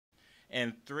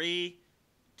In 3,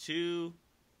 2,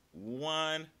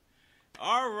 1.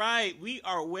 All right, we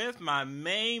are with my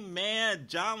main man,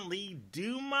 John Lee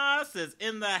Dumas, is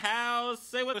in the house.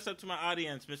 Say what's up to my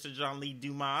audience, Mr. John Lee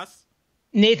Dumas.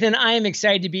 Nathan, I am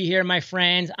excited to be here, my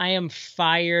friends. I am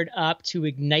fired up to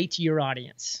ignite your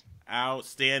audience.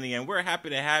 Outstanding. And we're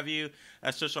happy to have you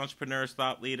as social entrepreneurs,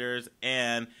 thought leaders,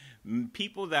 and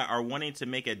people that are wanting to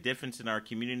make a difference in our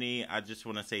community. I just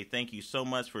want to say thank you so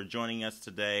much for joining us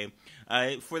today.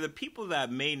 For the people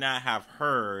that may not have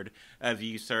heard of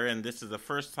you, sir, and this is the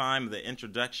first time of the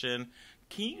introduction,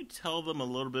 can you tell them a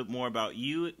little bit more about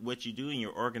you, what you do in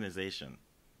your organization?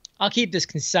 I'll keep this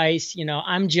concise.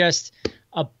 I'm just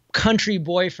a country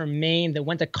boy from Maine that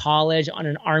went to college on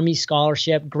an Army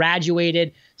scholarship,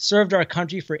 graduated, served our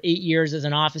country for 8 years as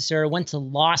an officer, went to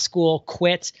law school,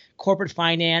 quit, corporate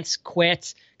finance,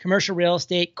 quit, commercial real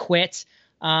estate, quit.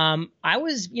 I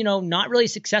was, not really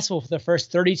successful for the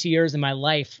first 32 years of my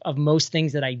life of most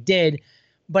things that I did.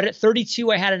 But at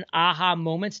 32, I had an aha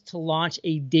moment to launch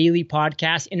a daily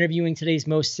podcast interviewing today's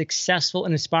most successful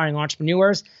and inspiring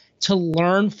entrepreneurs to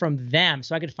learn from them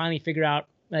so I could finally figure out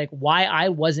why I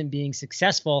wasn't being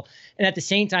successful, and at the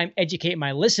same time educate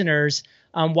my listeners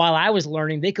while I was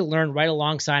learning. They could learn right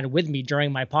alongside with me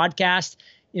during my podcast.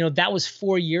 That was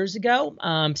 4 years ago.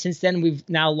 Since then, we've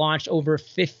now launched over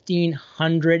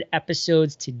 1,500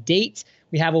 episodes to date.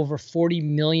 We have over 40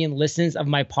 million listens of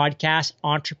my podcast,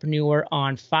 Entrepreneur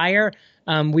on Fire.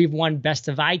 We've won Best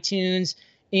of iTunes,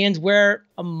 and we're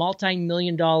a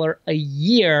multi-million-dollar a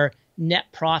year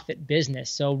net profit business.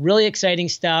 So really exciting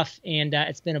stuff, and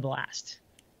it's been a blast.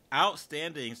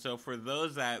 Outstanding. So for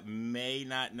those that may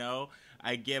not know,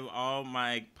 I give all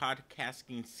my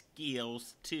podcasting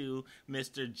skills to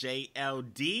Mr.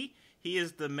 JLD. He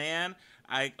is the man.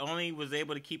 I only was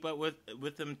able to keep up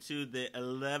with him to the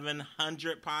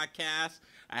 1100 podcast.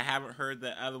 I haven't heard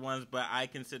the other ones, but I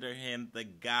consider him the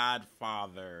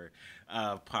Godfather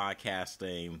of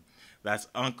podcasting. That's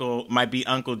might be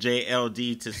Uncle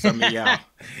JLD to some of y'all.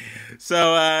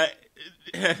 So,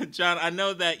 John, I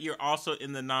know that you're also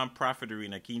in the nonprofit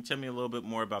arena. Can you tell me a little bit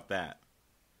more about that?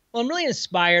 Well, I'm really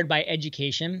inspired by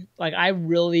education. I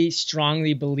really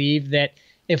strongly believe that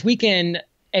if we can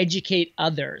educate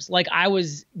others, I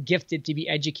was gifted to be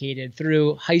educated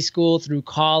through high school, through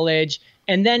college.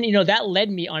 And then, that led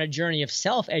me on a journey of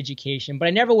self-education. But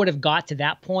I never would have got to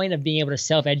that point of being able to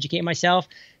self-educate myself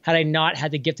had I not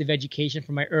had the gift of education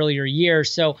from my earlier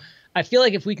years. So I feel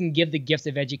like if we can give the gift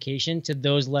of education to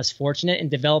those less fortunate in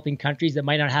developing countries that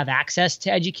might not have access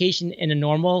to education in a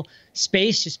normal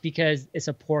space just because it's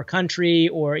a poor country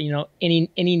or,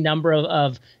 any number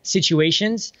of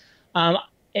situations,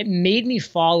 it made me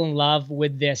fall in love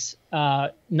with this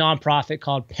nonprofit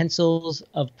called Pencils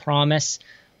of Promise.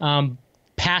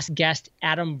 Past guest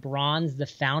Adam Braun's the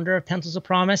founder of Pencils of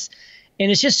Promise. And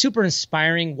it's just super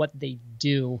inspiring what they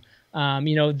do.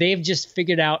 They've just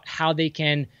figured out how they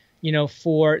can,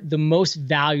 for the most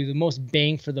value, the most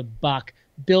bang for the buck,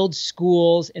 build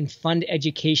schools and fund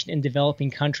education in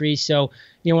developing countries. So,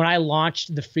 when I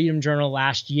launched the Freedom Journal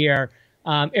last year,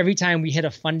 every time we hit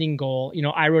a funding goal,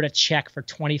 I wrote a check for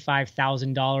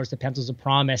 $25,000 to Pencils of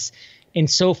Promise. And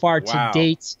so far to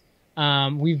date,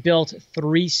 we've built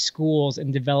 3 schools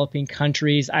in developing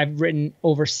countries. I've written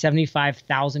over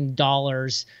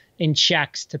 $75,000 in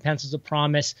checks to Pencils of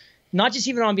Promise, not just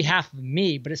even on behalf of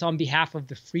me, but it's on behalf of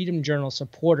the Freedom Journal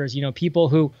supporters, people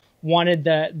who wanted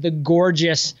the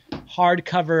gorgeous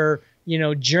hardcover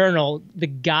journal, the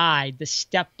guide, the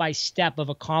step-by-step of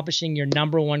accomplishing your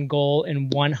 #1 goal in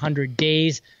 100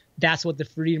 days. That's what the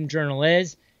Freedom Journal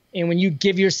is. And when you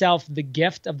give yourself the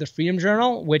gift of the Freedom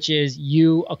Journal, which is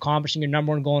you accomplishing your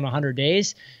 #1 goal in 100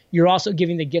 days, you're also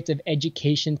giving the gift of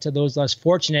education to those less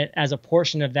fortunate, as a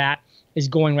portion of that is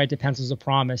going right to Pencils of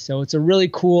Promise. So it's a really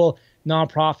cool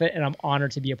nonprofit, and I'm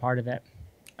honored to be a part of it.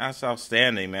 That's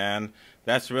outstanding, man.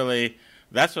 That's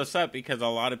what's up, because a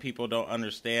lot of people don't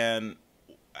understand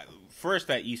first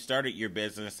that you started your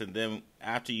business, and then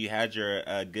after you had your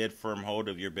good firm hold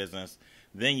of your business,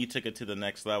 then you took it to the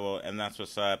next level, and that's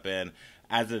what's up. And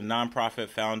as a nonprofit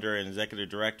founder and executive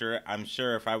director, I'm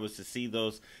sure if I was to see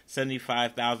those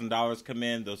 $75,000 come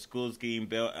in, those schools getting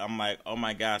built, I'm like, oh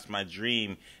my gosh, my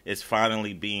dream is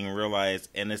finally being realized.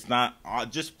 And it's not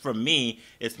just for me,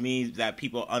 it's me that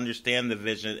people understand the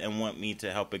vision and want me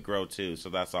to help it grow too. So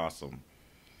that's awesome.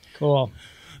 Cool.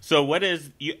 So what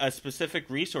is a specific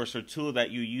resource or tool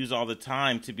that you use all the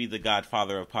time to be the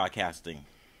godfather of podcasting?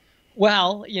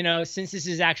 Well, since this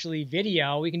is actually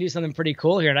video, we can do something pretty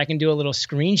cool here. And I can do a little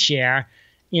screen share,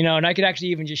 and I could actually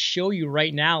even just show you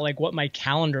right now, what my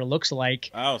calendar looks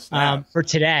like for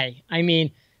today. I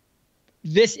mean,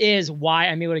 this is why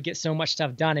I'm able to get so much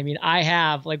stuff done. I mean, I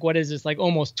have like, what is this, like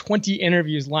almost 20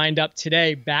 interviews lined up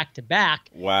today, back to back.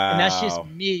 And that's just Wow.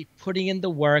 me putting in the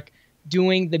work,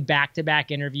 doing the back to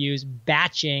back interviews,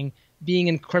 batching, being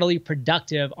incredibly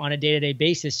productive on a day-to-day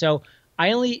basis. So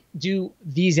I only do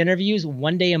these interviews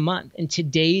one day a month, and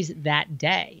today's that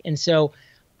day. And so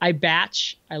I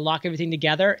batch, I lock everything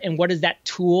together. And what is that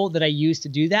tool that I use to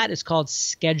do that? It's called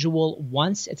Schedule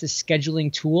Once. It's a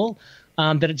scheduling tool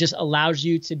that it just allows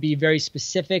you to be very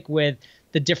specific with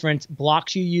the different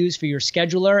blocks you use for your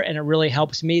scheduler. And it really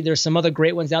helps me. There's some other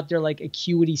great ones out there like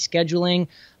Acuity Scheduling.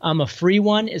 A free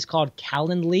one is called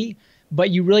Calendly. But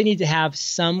you really need to have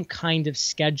some kind of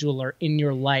scheduler in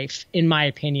your life, in my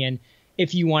opinion,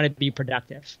 if you want to be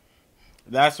productive.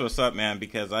 That's what's up, man,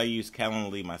 because I use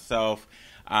Calendly myself.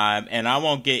 And I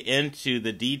won't get into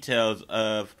the details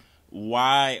of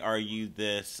why are you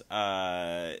this,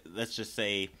 let's just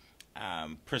say,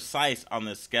 precise on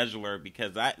the scheduler,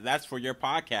 because that's for your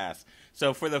podcast.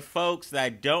 So for the folks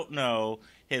that don't know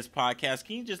his podcast,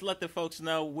 can you just let the folks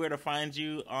know where to find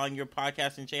you on your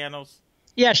podcasting channels?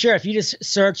 Yeah, sure. If you just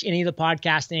search any of the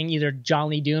podcasting, either John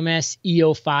Lee Dumas,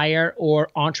 EO Fire, or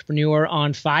Entrepreneur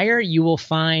on Fire, you will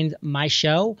find my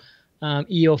show,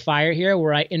 EO Fire here,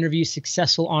 where I interview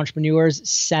successful entrepreneurs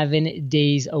 7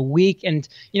 days a week. And,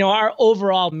 our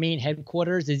overall main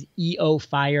headquarters is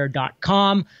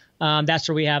eofire.com. That's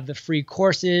where we have the free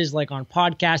courses like on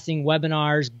podcasting,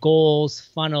 webinars, goals,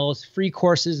 funnels, free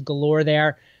courses galore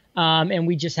there. And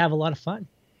we just have a lot of fun.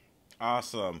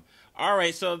 Awesome. All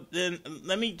right. So then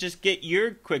let me just get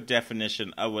your quick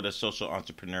definition of what a social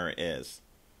entrepreneur is.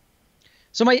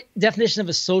 So my definition of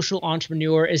a social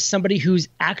entrepreneur is somebody who's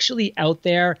actually out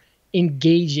there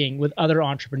engaging with other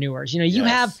entrepreneurs. You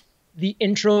have the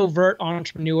introvert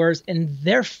entrepreneurs, and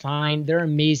they're fine. They're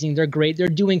amazing. They're great. They're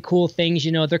doing cool things.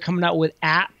 They're coming out with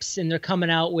apps, and they're coming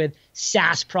out with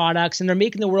SaaS products, and they're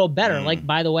making the world better. Like,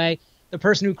 by the way, the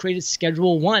person who created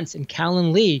Schedule Once and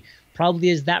Calendly probably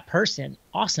is that person.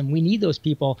 Awesome. We need those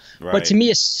people. Right. But to me,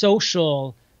 a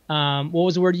social, what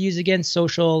was the word you used again?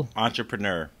 Social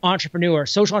entrepreneur.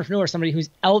 Social entrepreneur, somebody who's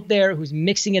out there, who's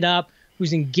mixing it up,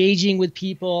 who's engaging with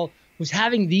people, who's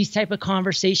having these type of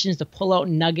conversations to pull out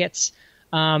nuggets,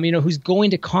 who's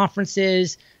going to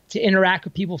conferences to interact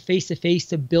with people face to face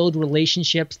to build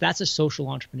relationships. That's a social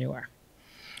entrepreneur.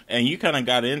 And you kind of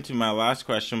got into my last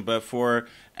question, but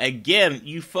again,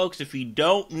 you folks, if you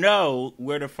don't know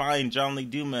where to find John Lee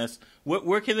Dumas,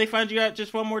 where can they find you at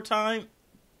just one more time?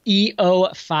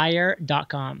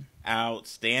 eofire.com.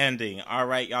 Outstanding. All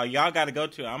right, y'all. Y'all got to go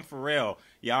to it. I'm for real.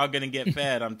 Y'all going to get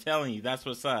fed. I'm telling you. That's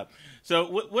what's up. So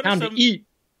what are some... eat.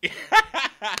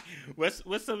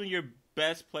 What's some of your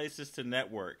best places to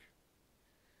network?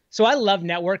 So I love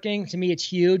networking. To me, it's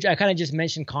huge. I kind of just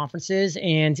mentioned conferences,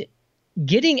 and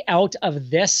getting out of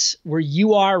this where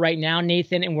you are right now,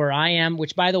 Nathan, and where I am,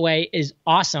 which, by the way, is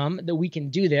awesome that we can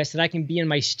do this, that I can be in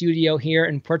my studio here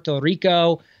in Puerto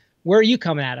Rico. Where are you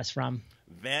coming at us from?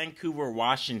 Vancouver,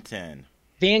 Washington.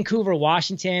 Vancouver,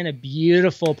 Washington, a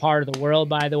beautiful part of the world,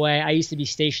 by the way. I used to be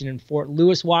stationed in Fort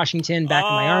Lewis, Washington, back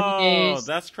in my Army days. Oh,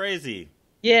 that's crazy.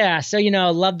 Yeah, so,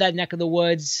 love that neck of the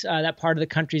woods. That part of the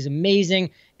country is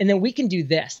amazing. And then we can do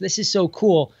this. This is so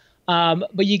cool.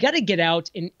 But you got to get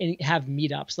out and have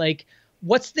meetups. Like,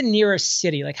 what's the nearest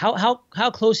city? Like, how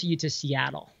close are you to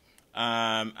Seattle?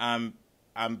 I'm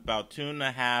about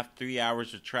 2.5, 3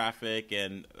 hours of traffic,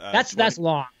 and that's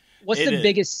long. What's the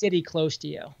biggest city close to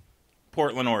you?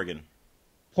 Portland, Oregon.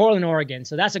 Portland, Oregon.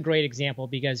 So that's a great example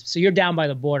because you're down by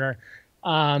the border.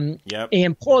 Yep.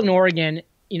 And Portland, Oregon,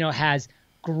 has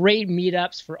great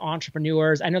meetups for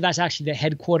entrepreneurs. I know that's actually the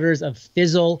headquarters of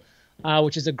Fizzle,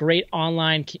 which is a great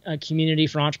online community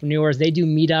for entrepreneurs. They do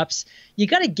meetups. You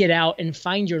got to get out and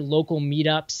find your local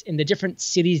meetups in the different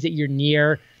cities that you're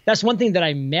near. That's one thing that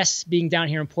I miss being down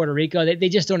here in Puerto Rico. They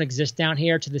just don't exist down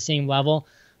here to the same level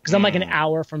because I'm like an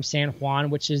hour from San Juan,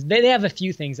 which is they have a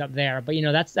few things up there, but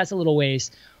that's a little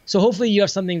ways. So hopefully you have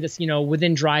something that's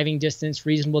within driving distance,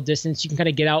 reasonable distance. You can kind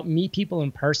of get out, meet people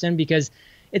in person because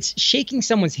it's shaking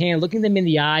someone's hand, looking them in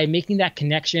the eye, making that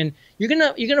connection. You're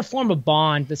gonna form a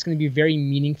bond that's gonna be very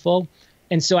meaningful.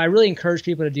 And so I really encourage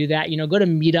people to do that. Go to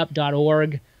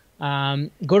meetup.org.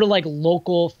 Go to like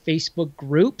local Facebook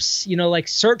groups. Like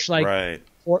search like right.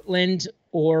 Portland,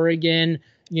 Oregon.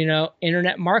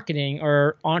 Internet marketing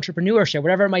or entrepreneurship,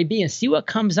 whatever it might be, and see what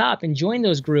comes up and join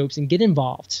those groups and get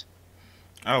involved.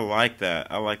 I like that.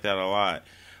 I like that a lot.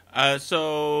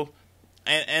 So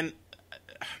I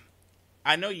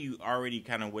know you already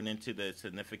kind of went into the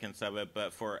significance of it,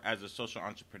 but as a social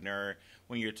entrepreneur,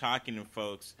 when you're talking to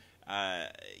folks,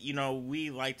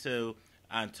 we like to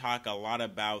talk a lot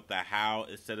about the how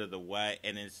instead of the what,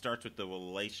 and it starts with the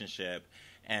relationship.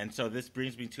 And so this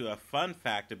brings me to a fun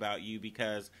fact about you,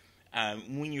 because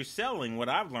when you're selling, what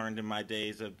I've learned in my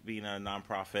days of being a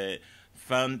nonprofit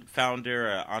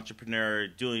founder, entrepreneur,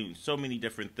 doing so many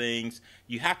different things,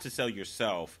 you have to sell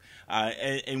yourself.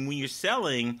 And when you're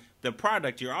selling the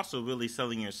product, you're also really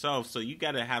selling yourself. So you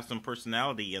got to have some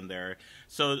personality in there.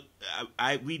 So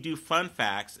we do fun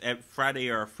facts at Friday,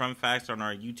 or fun facts on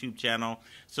our YouTube channel.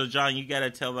 So John, you got to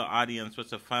tell the audience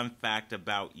what's a fun fact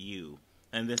about you.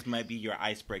 And this might be your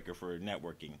icebreaker for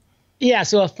networking. Yeah,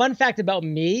 so a fun fact about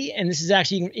me, and this is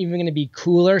actually even going to be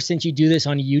cooler since you do this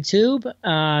on YouTube,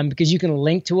 because you can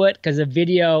link to it, because the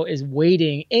video is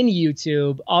waiting in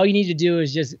YouTube. All you need to do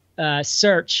is just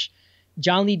search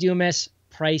John Lee Dumas,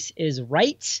 Price is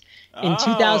Right. In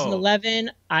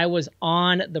 2011, I was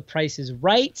on The Price is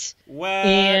Right. What?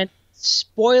 And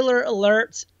spoiler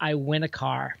alert, I win a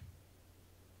car.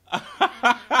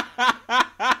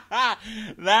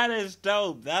 That is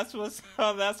dope. That's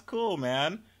cool,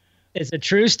 man. It's a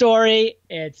true story.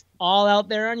 It's all out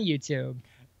there on YouTube.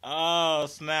 Oh,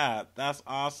 snap. That's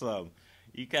awesome.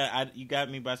 You got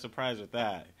me by surprise with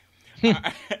that.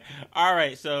 All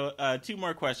right. So 2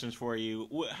 more questions for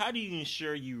you. How do you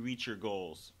ensure you reach your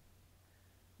goals?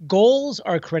 Goals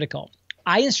are critical.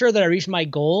 I ensure that I reach my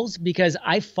goals because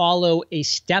I follow a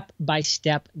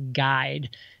step-by-step guide.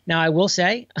 Now, I will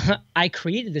say I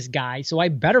created this guide, so I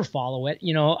better follow it.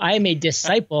 You know, I am a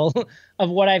disciple of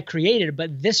what I've created,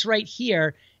 but this right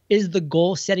here is the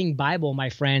goal-setting Bible, my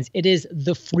friends. It is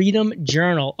the Freedom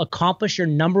Journal. Accomplish your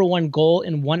 #1 goal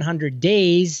in 100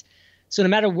 days. So no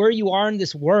matter where you are in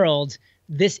this world,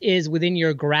 this is within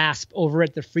your grasp over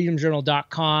at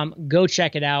thefreedomjournal.com. Go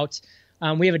check it out.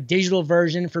 We have a digital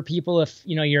version for people if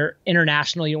you're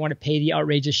international, you don't want to pay the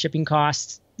outrageous shipping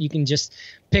costs. You can just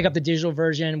pick up the digital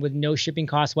version with no shipping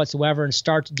costs whatsoever and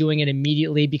start doing it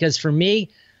immediately. Because for me,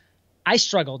 I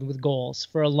struggled with goals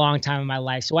for a long time in my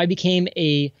life. So I became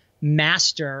a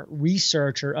master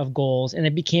researcher of goals, and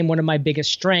it became one of my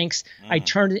biggest strengths. I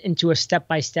turned it into a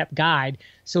step-by-step guide.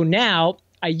 So now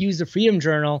I use the Freedom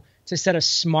Journal to set a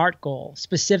SMART goal: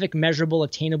 specific, measurable,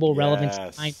 attainable, relevant,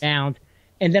 time-bound.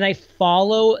 And then I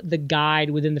follow the guide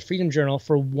within the Freedom Journal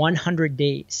for 100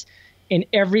 days. And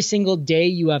every single day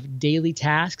you have daily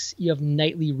tasks, you have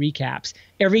nightly recaps.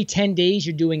 Every 10 days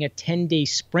you're doing a 10-day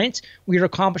sprint where you're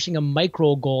accomplishing a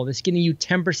micro goal that's getting you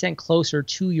 10% closer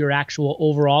to your actual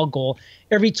overall goal.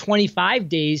 Every 25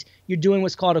 days you're doing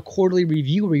what's called a quarterly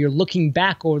review, where you're looking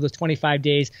back over those 25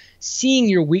 days, seeing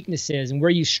your weaknesses and where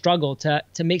you struggle to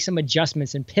make some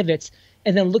adjustments and pivots,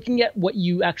 and then looking at what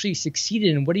you actually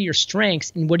succeeded in, what are your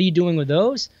strengths, and what are you doing with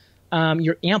those?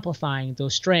 You're amplifying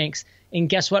those strengths. And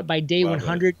guess what? By day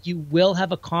 100, you will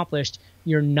have accomplished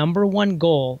your #1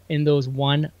 goal in those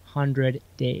 100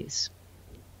 days.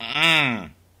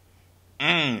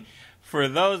 For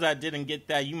those that didn't get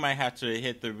that, you might have to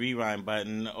hit the rewind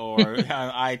button, or on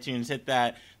iTunes, hit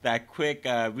that quick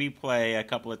replay a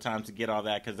couple of times to get all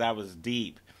that, because that was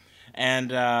deep.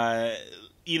 And,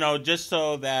 just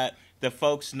so that the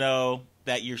folks know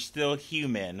that you're still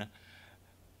human,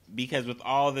 because with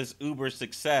all this Uber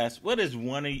success, what is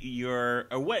what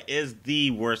is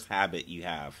the worst habit you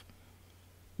have?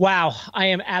 Wow, I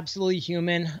am absolutely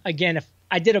human. Again, if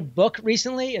I did a book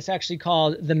recently, it's actually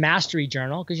called The Mastery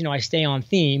Journal, because I stay on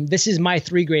theme. This is my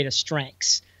 3 greatest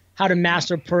strengths: how to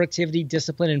master productivity,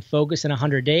 discipline, and focus in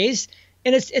 100 days.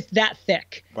 And it's that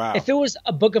thick. Wow. If it was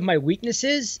a book of my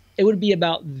weaknesses, it would be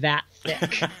about that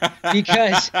thick,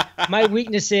 because my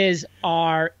weaknesses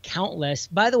are countless,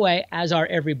 by the way, as are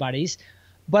everybody's.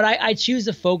 But I choose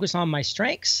to focus on my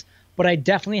strengths, but I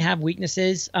definitely have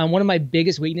weaknesses. One of my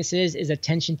biggest weaknesses is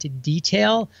attention to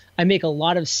detail. I make a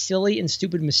lot of silly and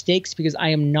stupid mistakes because I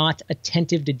am not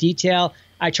attentive to detail.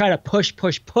 I try to push.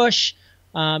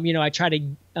 I try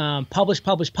to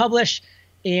publish.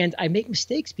 And I make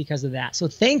mistakes because of that. So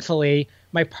thankfully,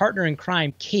 my partner in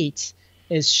crime, Kate,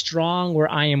 is strong where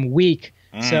I am weak.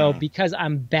 So because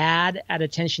I'm bad at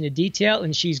attention to detail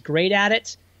and she's great at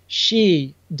it,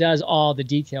 she does all the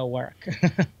detail work.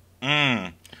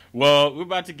 Well, we're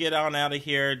about to get on out of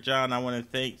here, John. I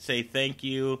want to say thank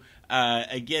you.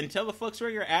 Again, tell the folks where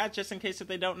you're at, just in case if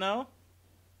they don't know.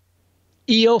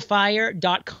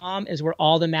 eofire.com is where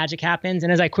all the magic happens.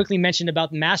 And as I quickly mentioned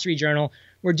about the Mastery Journal,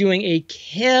 we're doing a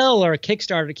killer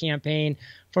Kickstarter campaign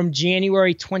from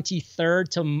January 23rd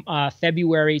to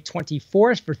February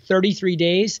 24th for 33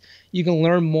 days. You can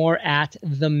learn more at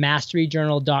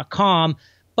themasteryjournal.com.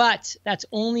 But that's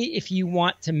only if you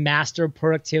want to master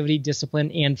productivity,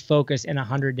 discipline, and focus in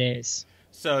 100 days.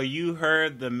 So you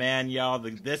heard the man, y'all.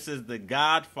 This is the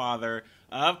godfather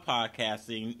of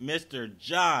podcasting, Mr.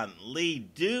 John Lee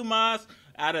Dumas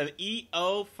out of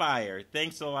EO Fire.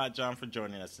 Thanks a lot, John, for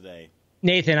joining us today.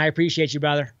 Nathan, I appreciate you,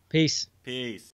 brother. Peace. Peace.